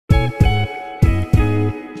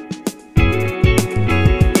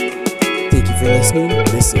listening.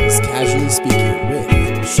 This is Casually Speaking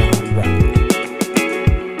with Sean Ryan.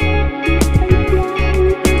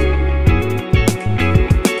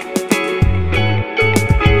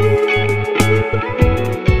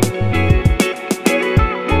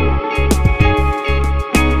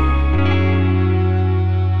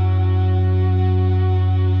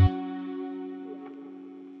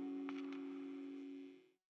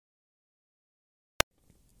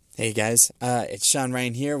 Hey guys, it's Sean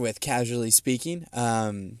Ryan here with Casually Speaking.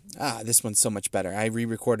 This one's so much better. I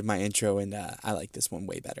re-recorded my intro and I like this one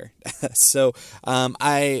way better. So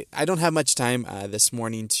I don't have much time this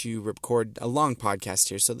morning to record a long podcast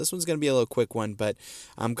here, so this one's going to be a little quick one, but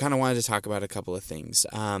I'm kind of wanted to talk about a couple of things.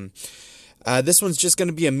 This one's just going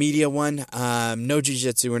to be a media one, no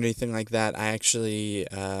jiu-jitsu or anything like that. I actually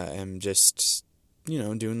am just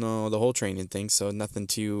doing the whole training thing, so nothing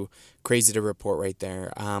too crazy to report right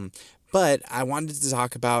there. But I wanted to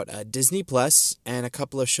talk about Disney Plus and a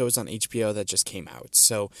couple of shows on HBO that just came out.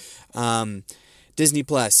 So, Disney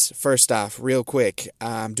Plus, first off, real quick,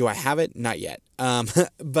 do I have it? Not yet.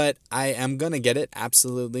 But I am going to get it,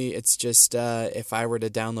 absolutely. It's just, if I were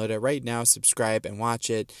to download it right now, subscribe and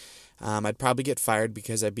watch it, I'd probably get fired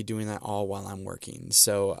because I'd be doing that all while I'm working.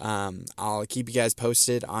 So I'll keep you guys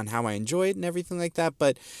posted on how I enjoy it and everything like that,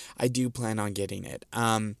 but I do plan on getting it.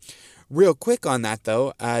 Real quick on that,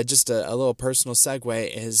 though, just a little personal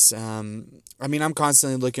segue is, I'm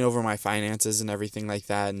constantly looking over my finances and everything like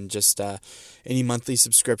that, and just any monthly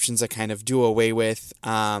subscriptions I kind of do away with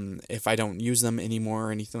if I don't use them anymore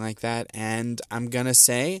or anything like that. And I'm going to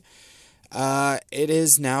say it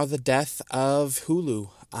is now the death of Hulu.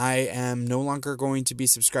 I am no longer going to be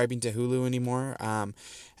subscribing to Hulu anymore,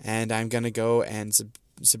 and I'm going to go and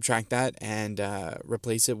subtract that and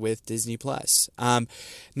replace it with Disney Plus.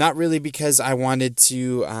 Not really because I wanted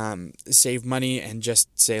to save money and just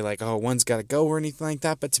say like, oh, one's got to go or anything like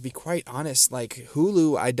that, but to be quite honest, like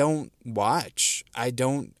Hulu, I don't watch. I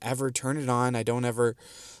don't ever turn it on. I don't ever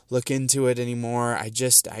look into it anymore. I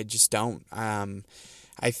just don't.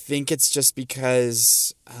 I think it's just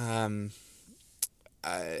because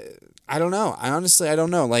I don't know. I don't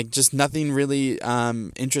know. Like, just nothing really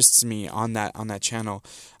interests me on that channel.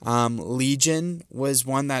 Legion was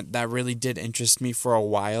one that really did interest me for a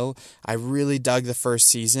while. I really dug the first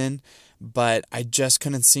season, but I just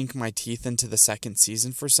couldn't sink my teeth into the second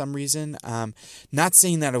season for some reason. Not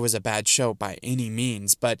saying that it was a bad show by any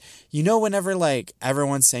means, but whenever like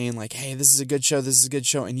everyone's saying like, hey, this is a good show,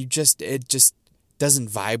 and it just doesn't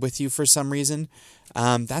vibe with you for some reason.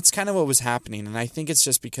 That's kind of what was happening, and I think it's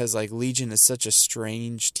just because like Legion is such a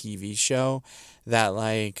strange TV show that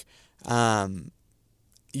like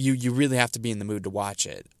you really have to be in the mood to watch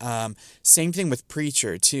it. Same thing with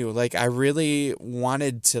Preacher too. Like I really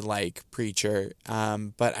wanted to like Preacher,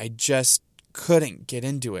 but I just couldn't get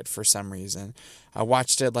into it for some reason. I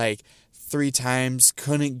watched it like 3 times,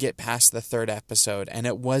 couldn't get past the 3rd episode, and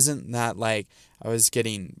it wasn't that like I was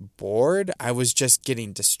getting bored, I was just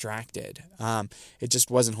getting distracted. It just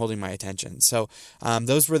wasn't holding my attention. So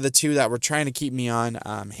those were the 2 that were trying to keep me on.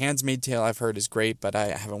 Handmaid's Tale I've heard is great, but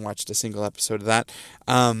I haven't watched a single episode of that.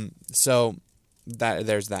 So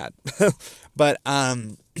there's that. But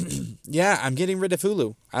yeah, I'm getting rid of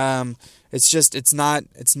Hulu.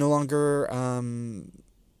 It's no longer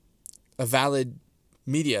a valid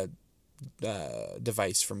media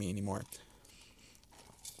device for me anymore.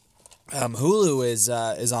 Hulu is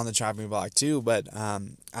on the chopping block too, but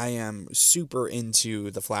I am super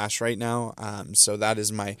into The Flash right now. So that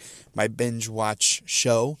is my binge watch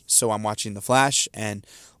show. So I'm watching The Flash and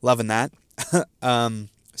loving that.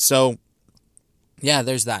 So yeah,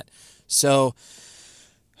 there's that. So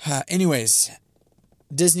anyways,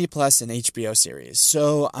 Disney Plus and HBO series.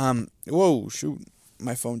 So whoa, shoot,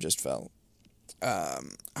 my phone just fell.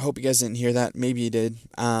 I hope you guys didn't hear that. Maybe you did.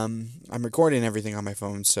 I'm recording everything on my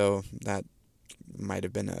phone, so that might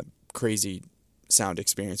have been a crazy sound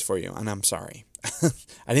experience for you, and I'm sorry.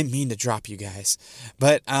 I didn't mean to drop you guys.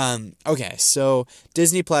 But, okay, so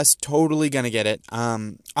Disney Plus, totally gonna get it.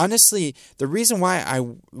 Honestly, the reason why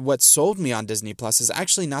what sold me on Disney Plus is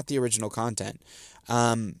actually not the original content.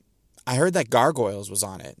 I heard that Gargoyles was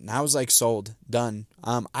on it, and I was like, sold, done.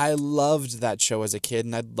 I loved that show as a kid,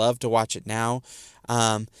 and I'd love to watch it now.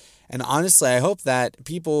 And honestly, I hope that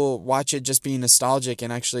people watch it just being nostalgic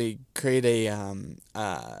and actually create a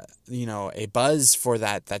buzz for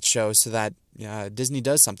that show, so that Disney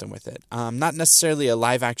does something with it. Not necessarily a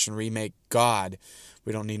live action remake. God,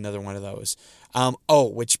 we don't need another one of those.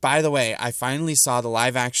 Which, by the way, I finally saw the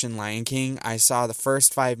live-action Lion King. I saw the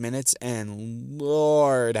first 5 minutes, and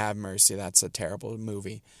Lord have mercy, that's a terrible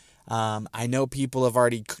movie. I know people have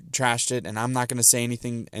already trashed it, and I'm not going to say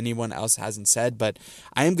anything anyone else hasn't said, but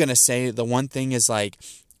I am going to say the one thing is like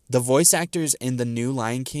the voice actors in the new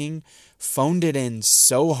Lion King phoned it in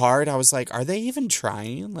so hard. I was like, are they even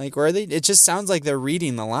trying? Like, or are they? It just sounds like they're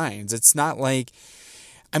reading the lines. It's not like,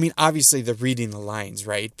 I mean, obviously they're reading the lines,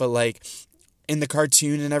 right? But like in the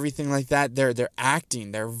cartoon and everything like that, they're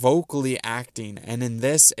acting, they're vocally acting, and in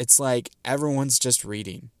this, it's like everyone's just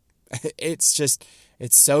reading. It's just,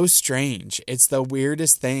 it's so strange. It's the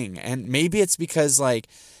weirdest thing, and maybe it's because like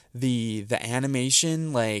the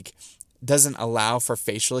animation like doesn't allow for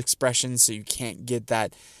facial expression, so you can't get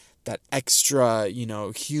that extra,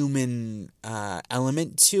 human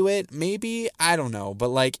element to it. Maybe, I don't know, but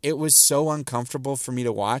like it was so uncomfortable for me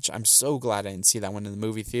to watch. I'm so glad I didn't see that one in the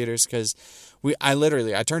movie theaters because I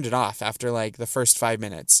turned it off after like the first 5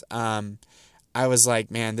 minutes. I was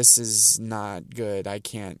like, man, this is not good. I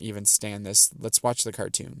can't even stand this. Let's watch the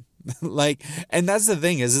cartoon. Like, and that's the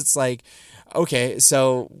thing is it's like, okay,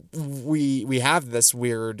 so we have this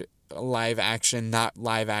weird not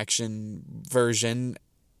live action version,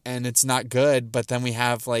 and it's not good, but then we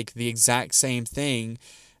have like the exact same thing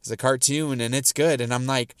as a cartoon and it's good, and I'm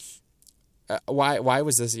like, why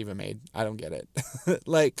was this even made? I don't get it.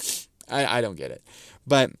 Like, I don't get it.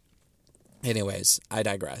 But anyways, I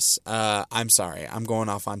digress. I'm sorry. I'm going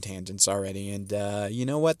off on tangents already. And you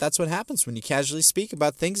know what? That's what happens when you casually speak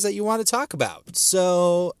about things that you want to talk about.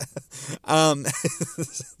 So,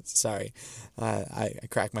 sorry. I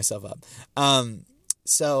cracked myself up.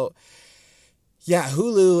 So, yeah,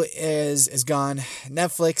 Hulu is gone.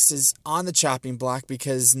 Netflix is on the chopping block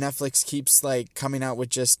because Netflix keeps like coming out with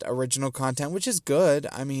just original content, which is good.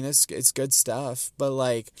 I mean, it's good stuff. But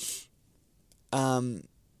like,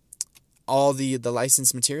 all the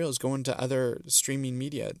licensed material is going to other streaming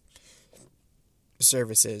media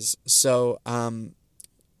services. So,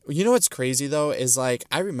 you know what's crazy though is like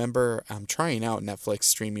I remember trying out Netflix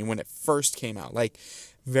streaming when it first came out, like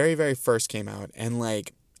very very first came out, and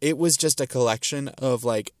like it was just a collection of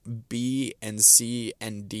like B and C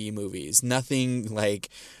and D movies, nothing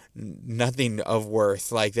of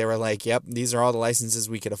worth. Like they were like, yep, these are all the licenses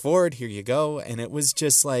we could afford, here you go. And it was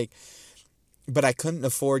just like, but I couldn't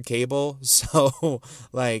afford cable, so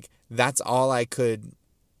like that's all I could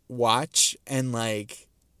watch, and like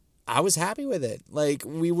I was happy with it. Like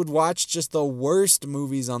we would watch just the worst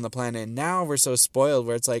movies on the planet. And now we're so spoiled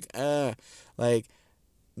where it's like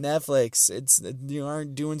Netflix, you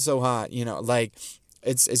aren't doing so hot, like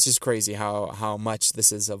it's just crazy how much this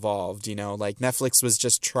has evolved, like Netflix was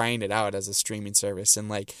just trying it out as a streaming service, and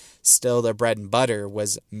like still their bread and butter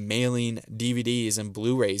was mailing DVDs and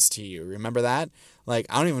Blu-rays to you. Remember that? Like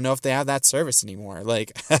I don't even know if they have that service anymore.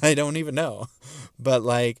 Like I don't even know. But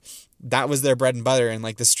like that was their bread and butter, and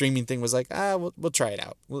like the streaming thing was like, we'll try it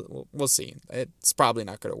out. We'll see. It's probably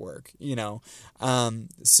not going to work,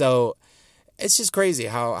 so it's just crazy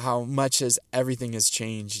how much everything has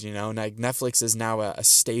changed, like Netflix is now a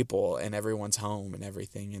staple in everyone's home and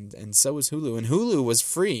everything. And so is Hulu, and Hulu was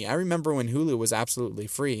free. I remember when Hulu was absolutely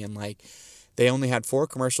free, and like they only had 4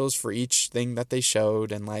 commercials for each thing that they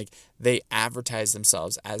showed, and like they advertised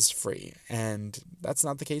themselves as free, and that's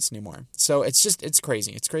not the case anymore. So it's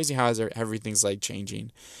crazy. It's crazy how everything's like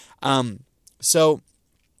changing.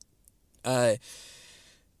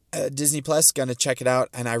 Disney Plus, gonna check it out,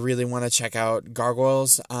 and I really want to check out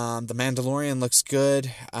Gargoyles. The Mandalorian looks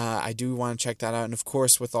good. I do want to check that out, and of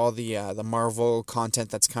course, with all the Marvel content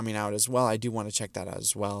that's coming out as well, I do want to check that out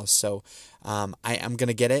as well. So, I am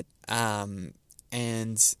gonna get it.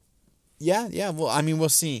 And yeah. Well, I mean, we'll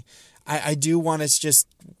see. I do want to just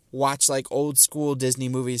watch like old school Disney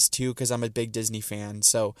movies too, because I'm a big Disney fan.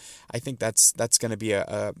 So I think that's gonna be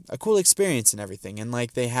a cool experience and everything. And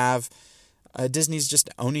like they have. Disney's just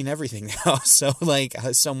owning everything now, so like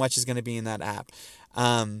so much is going to be in that app.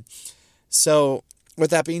 So with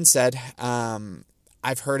that being said,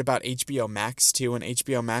 I've heard about HBO Max too, and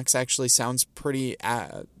HBO Max actually sounds pretty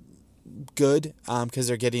good because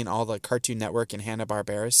they're getting all the Cartoon Network and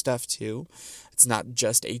Hanna-Barbera stuff too. It's not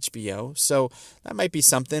just HBO, so that might be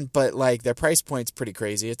something. But like their price point's pretty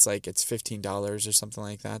crazy. It's $15 or something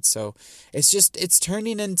like that. So it's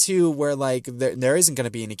turning into where like there isn't going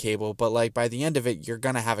to be any cable, but like by the end of it, you're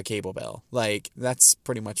going to have a cable bill. Like that's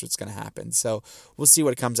pretty much what's going to happen. So we'll see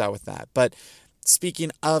what comes out with that. But speaking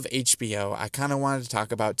of HBO, I kind of wanted to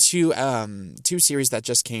talk about two series that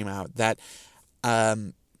just came out that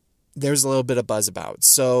there's a little bit of buzz about.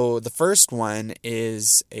 So the first one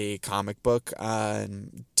is a comic book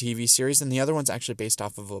TV series, and the other one's actually based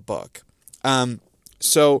off of a book.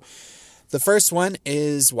 So the first one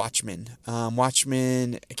is Watchmen.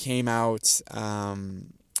 Watchmen came out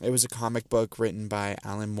It was a comic book written by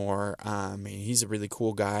Alan Moore. He's a really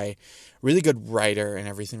cool guy, really good writer and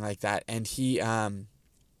everything like that. And he,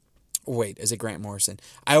 wait, is it Grant Morrison?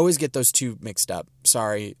 I always get those two mixed up.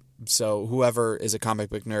 Sorry. So whoever is a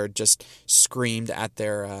comic book nerd just screamed at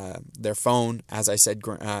their phone as I said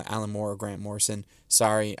Alan Moore or Grant Morrison.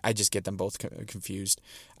 Sorry, I just get them both confused.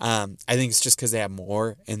 I think it's just because they have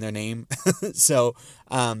Moore in their name. So,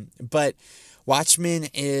 but Watchmen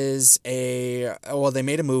is they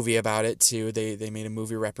made a movie about it too. They made a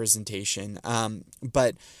movie representation.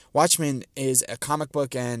 But Watchmen is a comic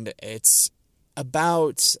book, and it's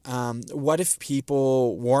about what if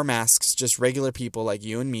people wore masks, just regular people like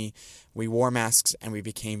you and me. We wore masks and we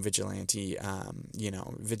became vigilantes.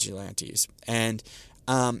 And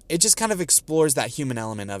it just kind of explores that human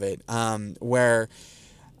element of it, where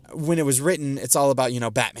when it was written, it's all about,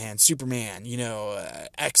 Batman, Superman,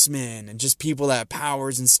 X-Men, and just people that have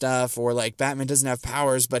powers and stuff. Or like Batman doesn't have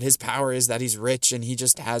powers, but his power is that he's rich and he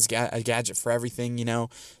just has a gadget for everything,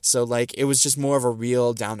 So like it was just more of a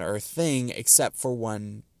real down-to-earth thing, except for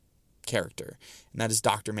one character, and that is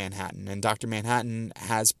Dr. Manhattan. And Dr. Manhattan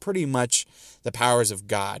has pretty much the powers of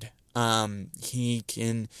God. He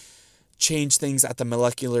can change things at the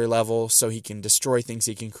molecular level, so he can destroy things,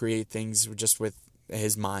 he can create things just with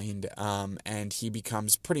his mind, and he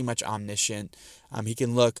becomes pretty much omniscient. He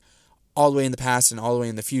can look all the way in the past and all the way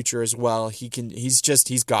in the future as well.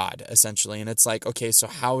 He's God, essentially. And it's like, okay, so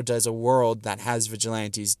how does a world that has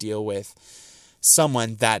vigilantes deal with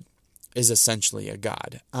someone that is essentially a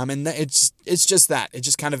god? And it's just that. It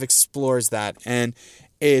just kind of explores that. And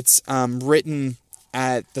it's written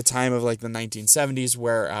at the time of like the 1970s,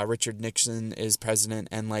 where Richard Nixon is president,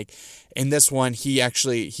 and like in this one he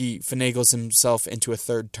finagles himself into a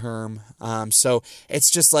third term. So it's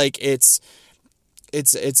just like it's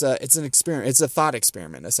an experiment. It's a thought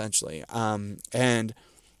experiment essentially. And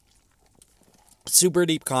super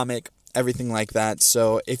deep comic, everything like that.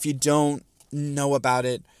 So if you don't know about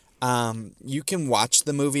it, you can watch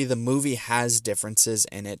the movie. The movie has differences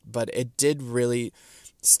in it, but it did really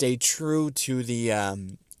stay true to the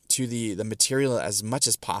material as much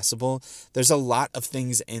as possible. There's a lot of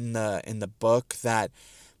things in the book that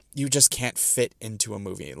you just can't fit into a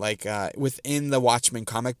movie. Like within the Watchmen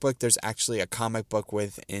comic book, there's actually a comic book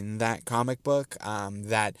within that comic book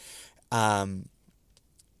that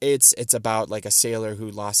it's about like a sailor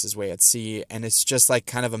who lost his way at sea, and it's just like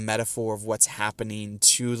kind of a metaphor of what's happening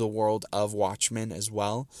to the world of Watchmen as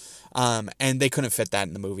well. And they couldn't fit that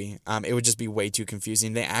in the movie. It would just be way too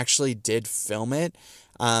confusing. They actually did film it.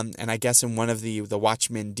 And I guess in one of the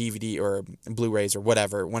Watchmen DVD or Blu-rays or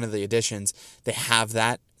whatever, one of the editions, they have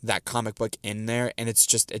that comic book in there, and it's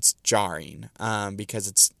jarring, because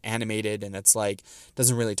it's animated and it's like,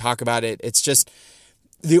 doesn't really talk about it. It's just,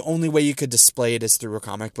 the only way you could display it is through a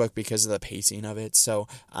comic book because of the pacing of it. So,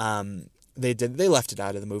 they left it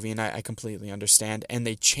out of the movie, and I completely understand. And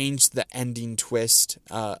they changed the ending twist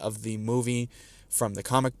of the movie from the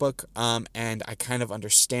comic book, and I kind of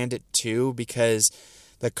understand it too, because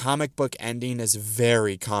the comic book ending is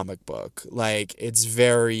very comic book. Like, it's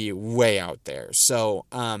very way out there. So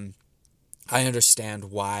I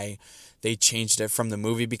understand why they changed it from the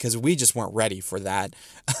movie, because we just weren't ready for that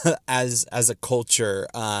as a culture,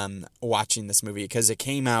 watching this movie, because it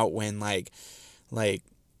came out when like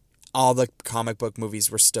all the comic book movies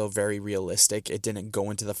were still very realistic. It didn't go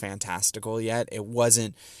into the fantastical yet. It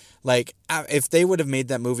wasn't like, if they would have made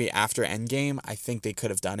that movie after Endgame, I think they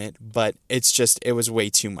could have done it, but it was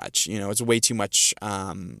way too much. It's way too much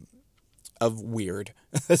of weird.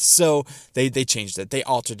 So they changed it. They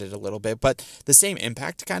altered it a little bit, but the same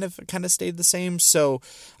impact kind of stayed the same. So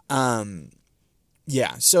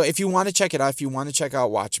yeah. So if you want to check it out, if you want to check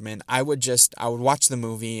out Watchmen, I would watch the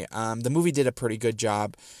movie. The movie did a pretty good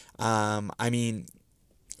job.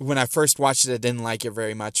 When I first watched it, I didn't like it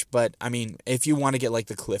very much, but if you want to get like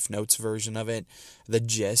the Cliff Notes version of it, the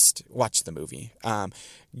gist, watch the movie.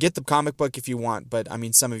 Get the comic book if you want, but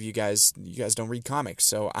some of you guys don't read comics,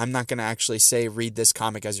 so I'm not going to actually say read this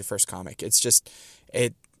comic as your first comic. It's just,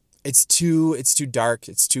 it's too dark,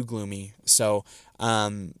 it's too gloomy. So,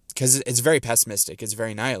 because it's very pessimistic, it's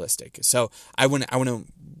very nihilistic. So I wouldn't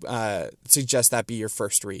suggest that be your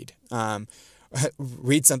first read.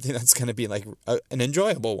 Read something that's going to be like an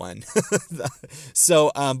enjoyable one. So,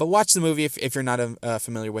 but watch the movie if you're not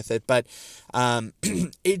familiar with it. But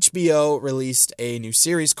HBO released a new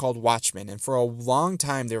series called Watchmen, and for a long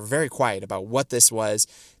time they were very quiet about what this was.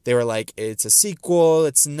 They were like, it's a sequel,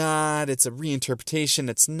 it's not, it's a reinterpretation,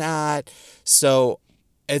 it's not. So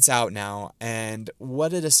it's out now, and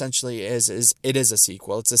what it essentially is it is a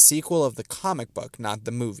sequel. It's a sequel of the comic book, not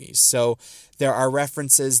the movie. So there are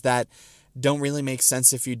references that don't really make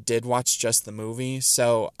sense if you did watch just the movie.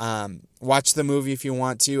 So watch the movie if you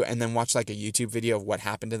want to, and then watch like a YouTube video of what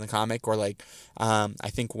happened in the comic, or like I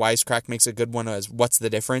think Wisecrack makes a good one as what's the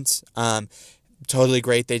difference. Totally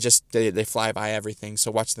great. They fly by everything. So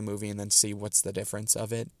watch the movie and then see what's the difference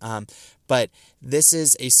of it. But this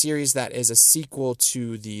is a series that is a sequel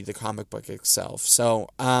to the comic book itself. So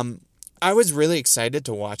I was really excited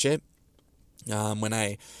to watch it when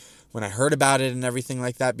I heard about it and everything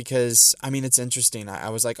like that, because I mean, it's interesting. I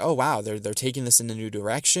was like, oh wow, they're taking this in a new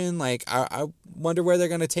direction. Like I wonder where they're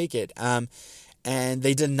gonna take it. And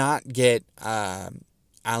they did not get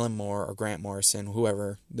Alan Moore or Grant Morrison,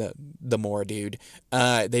 whoever, the Moore dude.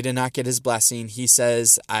 They did not get his blessing. He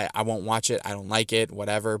says, I won't watch it, I don't like it,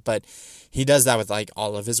 whatever. But he does that with like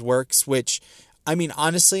all of his works, which, I mean,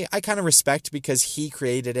 honestly, I kind of respect, because he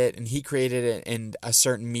created it, and he created it in a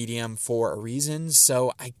certain medium for a reason.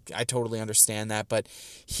 So I totally understand that. But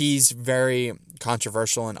he's very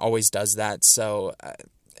controversial and always does that. So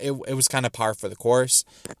it was kind of par for the course.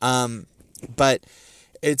 But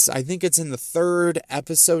I think it's in the 3rd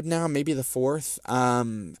episode now, maybe the 4th.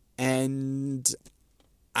 And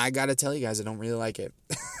I gotta tell you guys, I don't really like it.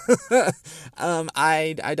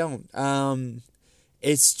 I don't.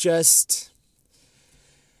 It's just,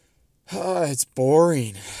 it's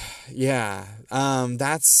boring. Yeah.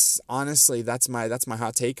 That's my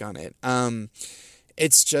hot take on it.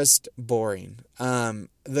 It's just boring.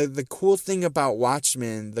 The cool thing about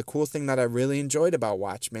Watchmen, the cool thing that I really enjoyed about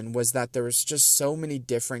Watchmen was that there was just so many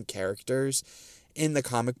different characters in the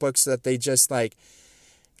comic books that they just like,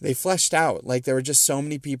 they fleshed out. Like there were just so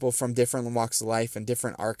many people from different walks of life and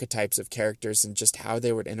different archetypes of characters and just how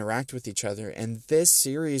they would interact with each other. And this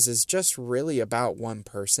series is just really about one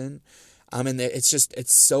person. And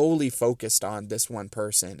it's solely focused on this one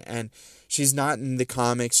person, and she's not in the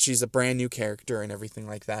comics. She's a brand new character and everything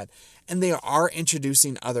like that. And they are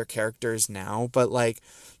introducing other characters now, but like,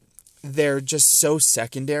 they're just so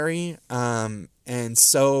secondary, and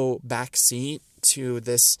so backseat to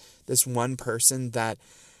this one person that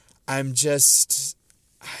I just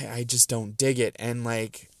don't dig it. And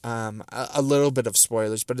like, a little bit of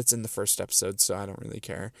spoilers, but it's in the 1st episode, so I don't really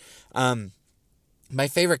care. My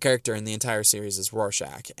favorite character in the entire series is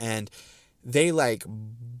Rorschach, and they like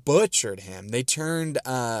butchered him. They turned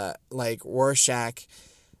like Rorschach,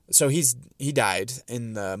 so he died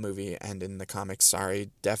in the movie and in the comics. Sorry,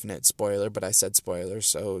 definite spoiler, but I said spoiler,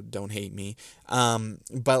 so don't hate me.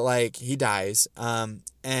 But like, he dies,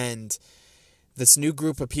 and this new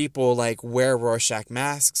group of people like wear Rorschach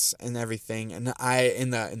masks and everything, and I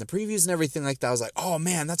in the previews and everything like that, I was like, oh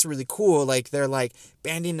man, that's really cool. Like they're like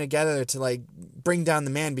banding together to like bring down the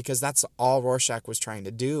man, because that's all Rorschach was trying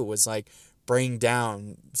to do, was like bring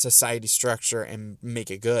down society structure and make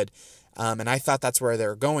it good. And I thought that's where they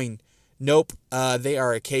were going. Nope, they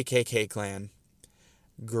are a KKK clan.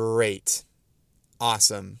 Great,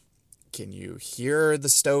 awesome. Can you hear the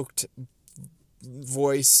stoked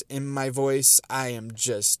voice in my voice? I am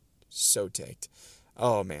just so ticked.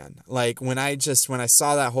 Oh man, like when I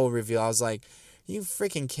saw that whole reveal, I was like, you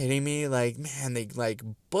freaking kidding me? Like, man, they like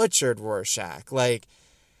butchered Rorschach. Like,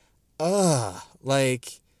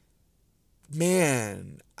 like,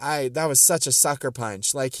 man, that was such a sucker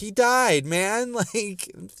punch. Like, he died, man.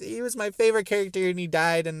 Like, he was my favorite character and he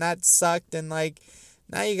died, and that sucked. And like,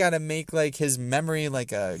 now you gotta make like his memory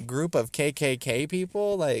like a group of KKK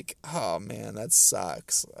people. Like, oh man, that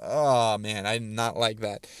sucks. Oh man, I did not like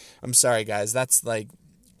that. I'm sorry guys. That's like,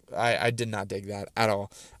 I did not dig that at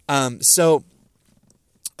all.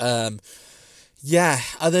 Yeah,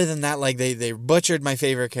 other than that, like they butchered my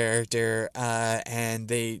favorite character, and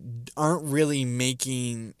they aren't really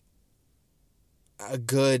making a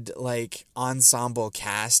good like ensemble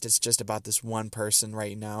cast. It's just about this one person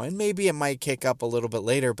right now, and maybe it might kick up a little bit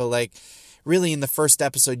later, but like, really in the 1st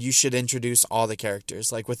episode you should introduce all the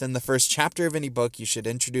characters. Like within the 1st chapter of any book, you should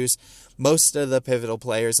introduce most of the pivotal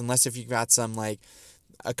players, unless if you got some like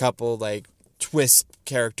a couple like twist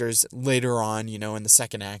characters later on, you know, in the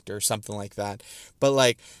 2nd act or something like that. But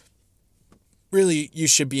like, really, you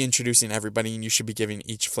should be introducing everybody, and you should be giving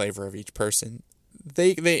each flavor of each person.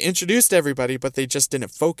 They introduced everybody, but they just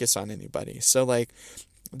didn't focus on anybody. So like,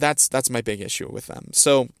 that's my big issue with them.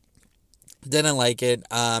 So didn't like it.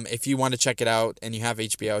 If you want to check it out and you have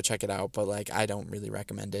HBO, check it out, but like, I don't really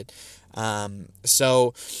recommend it.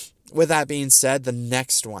 So with that being said, the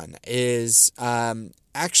next one is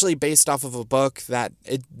actually based off of a book that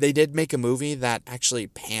they did make a movie that actually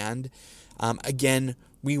panned. Again,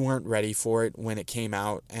 we weren't ready for it when it came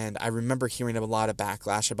out, and I remember hearing a lot of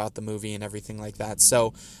backlash about the movie and everything like that.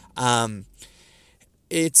 So,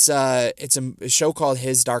 it's a show called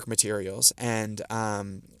His Dark Materials, and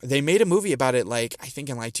they made a movie about it, like I think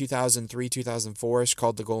in like 2003, 2004. It's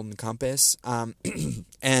called The Golden Compass,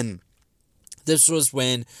 and this was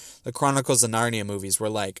when the Chronicles of Narnia movies were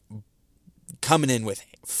like coming in with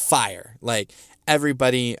fire. Like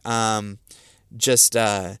everybody, just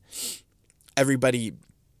everybody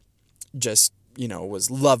just,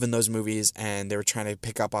 was loving those movies, and they were trying to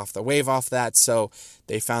pick up off the wave off that. So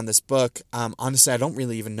they found this book. Honestly, I don't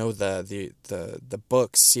really even know the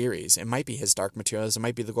book series. It might be His Dark Materials. It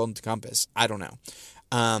might be The Golden Compass. I don't know.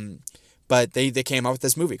 But they came out with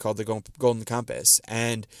this movie called The Golden Compass,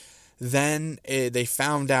 and then they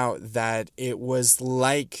found out that it was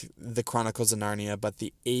like the Chronicles of Narnia, but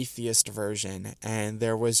the atheist version, and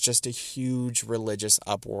there was just a huge religious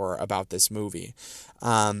uproar about this movie.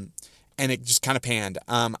 And it just kind of panned.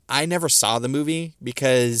 I never saw the movie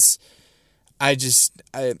because I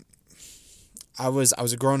was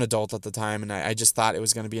a grown adult at the time, and I just thought it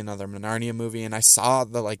was going to be another Narnia movie. And I saw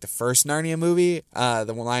the first Narnia movie,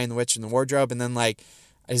 The Lion, the Witch, and the Wardrobe, and then I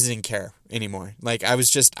just didn't care anymore. I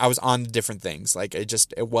was on different things.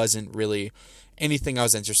 It wasn't really anything I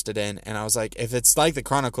was interested in. And I was like, if it's like the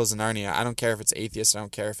Chronicles of Narnia, I don't care if it's atheist, I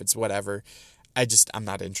don't care if it's whatever. I'm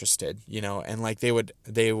not interested, and they would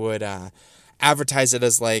advertise it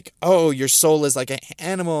as oh, your soul is like an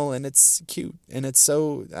animal and it's cute and it's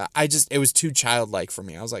so, it was too childlike for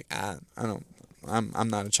me. I was like, I'm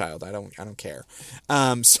not a child. I don't care.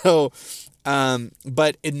 But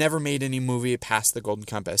it never made any movie past The Golden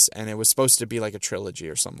Compass, and it was supposed to be like a trilogy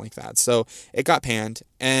or something like that. So it got panned,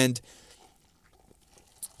 and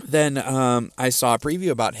then I saw a preview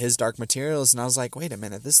about His Dark Materials, and I was like, wait a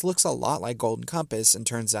minute, this looks a lot like Golden Compass, and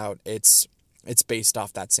turns out it's based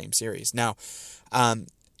off that same series. Now,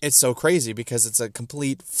 it's so crazy because it's a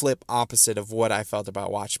complete flip opposite of what I felt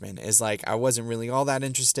about Watchmen. Is I wasn't really all that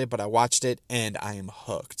interested, but I watched it, and I am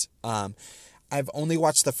hooked. I've only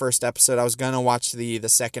watched the first episode. I was going to watch the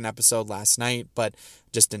second episode last night, but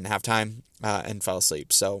just didn't have time and fell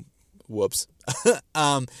asleep, so whoops.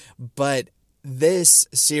 But this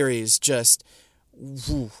series just,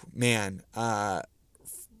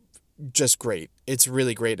 just great. It's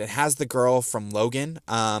really great. It has the girl from Logan,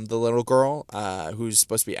 the little girl, who's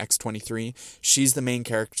supposed to be X-23. She's the main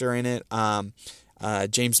character in it.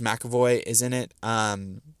 James McAvoy is in it,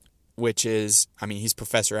 which is, he's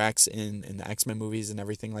Professor X in the X-Men movies and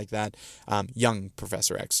everything like that. Young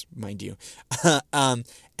Professor X, mind you.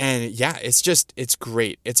 And yeah, it's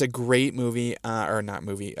great. It's a great movie, or not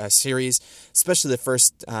movie, series, especially the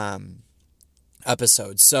first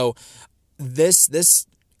episode. So this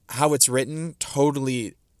how it's written,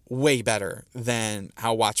 totally way better than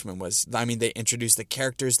how Watchmen was. They introduce the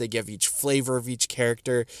characters, they give each flavor of each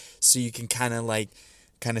character, so you can kind of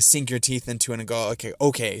sink your teeth into it and go,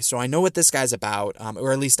 okay, so I know what this guy's about,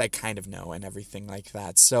 or at least I kind of know, and everything like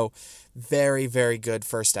that. So very, very good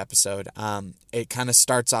first episode. It kind of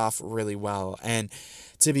starts off really well. And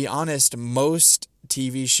to be honest, most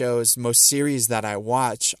TV shows, most series that I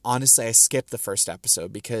watch, honestly, I skip the first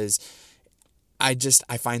episode because I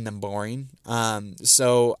find them boring.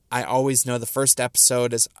 So I always know the first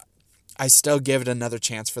episode is, I still give it another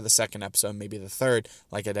chance for the second episode, maybe the third,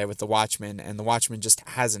 like I did with The Watchmen, and The Watchmen just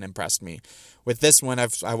hasn't impressed me. With this one,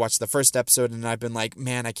 I watched the first episode, and I've been like,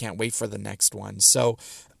 man, I can't wait for the next one. So,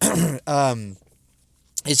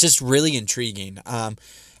 it's just really intriguing,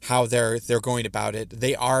 how they're going about it.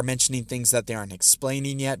 They are mentioning things that they aren't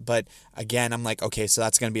explaining yet, but again, I'm like, okay, so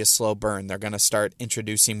that's going to be a slow burn. They're going to start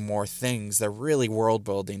introducing more things. They're really world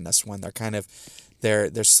building this one.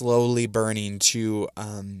 They're slowly burning to,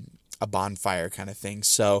 a bonfire kind of thing.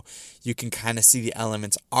 So you can kind of see the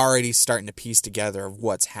elements already starting to piece together of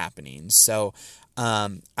what's happening. So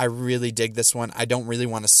I really dig this one. I don't really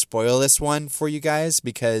want to spoil this one for you guys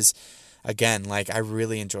because, again, I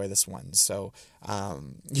really enjoy this one. So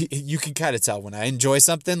you can kind of tell when I enjoy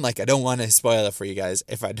something, I don't want to spoil it for you guys.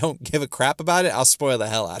 If I don't give a crap about it, I'll spoil the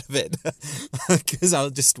hell out of it because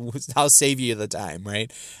I'll save you the time,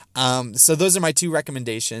 right? So those are my two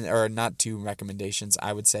recommendations, or not two recommendations,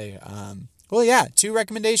 I would say. Two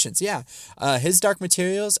recommendations. Yeah. His Dark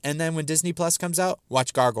Materials, and then when Disney Plus comes out,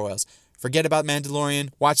 watch Gargoyles. Forget about Mandalorian,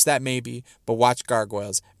 watch that maybe, but watch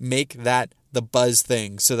Gargoyles. Make that the buzz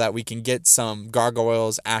thing so that we can get some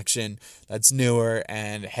Gargoyles action that's newer,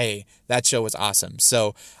 and hey, that show was awesome.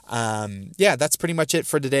 So, that's pretty much it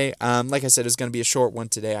for today. Like I said, it's going to be a short one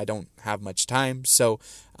today. I don't have much time, so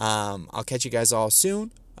I'll catch you guys all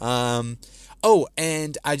soon. Oh,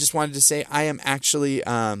 and I just wanted to say I am actually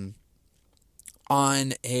on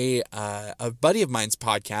a buddy of mine's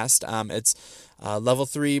podcast. It's Level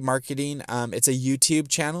 3 Marketing. It's a YouTube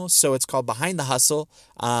channel, so it's called Behind the Hustle.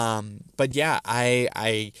 But yeah,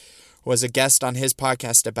 I was a guest on his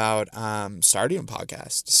podcast about starting a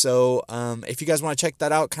podcast. So if you guys want to check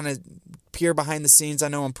that out, kind of peer behind the scenes. I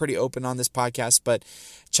know I'm pretty open on this podcast, but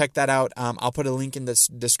check that out. I'll put a link in the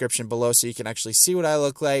description below so you can actually see what I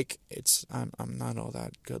look like. I'm not all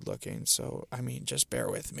that good looking, so I mean, just bear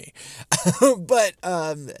with me. But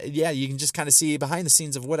yeah, you can just kind of see behind the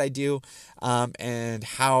scenes of what I do, and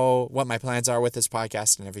what my plans are with this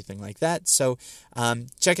podcast and everything like that. So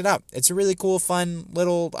check it out. It's a really cool, fun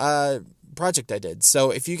little project I did. So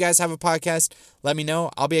if you guys have a podcast, let me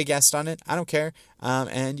know. I'll be a guest on it. I don't care.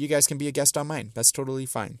 And you guys can be a guest on mine. That's totally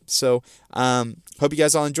fine. So hope you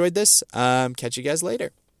guys all enjoyed this. Catch you guys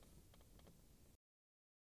later.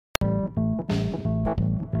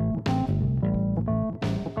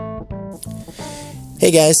 Hey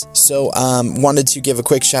guys, so wanted to give a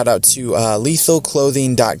quick shout out to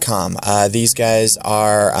lethalclothing.com. These guys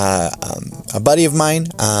are a buddy of mine.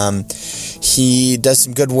 He does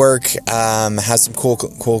some good work, has some cool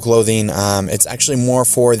clothing. It's actually more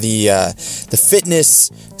for the fitness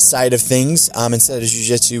side of things instead of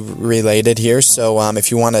jiu-jitsu related here. So if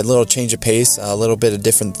you want a little change of pace, a little bit of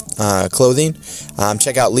different clothing,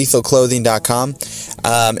 check out lethalclothing.com.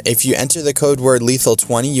 If you enter the code word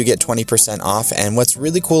lethal20, you get 20% off. And what's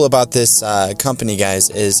really cool about this company, guys,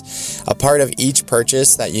 is a part of each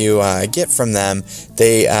purchase that you get from them,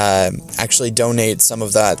 they actually donate some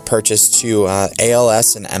of that purchase to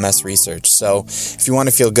ALS and MS research. So if you want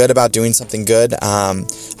to feel good about doing something good,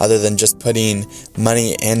 other than just putting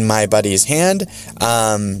money in my buddy's hand,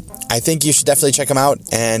 I think you should definitely check them out.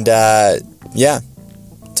 And yeah,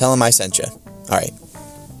 tell him I sent you. All right.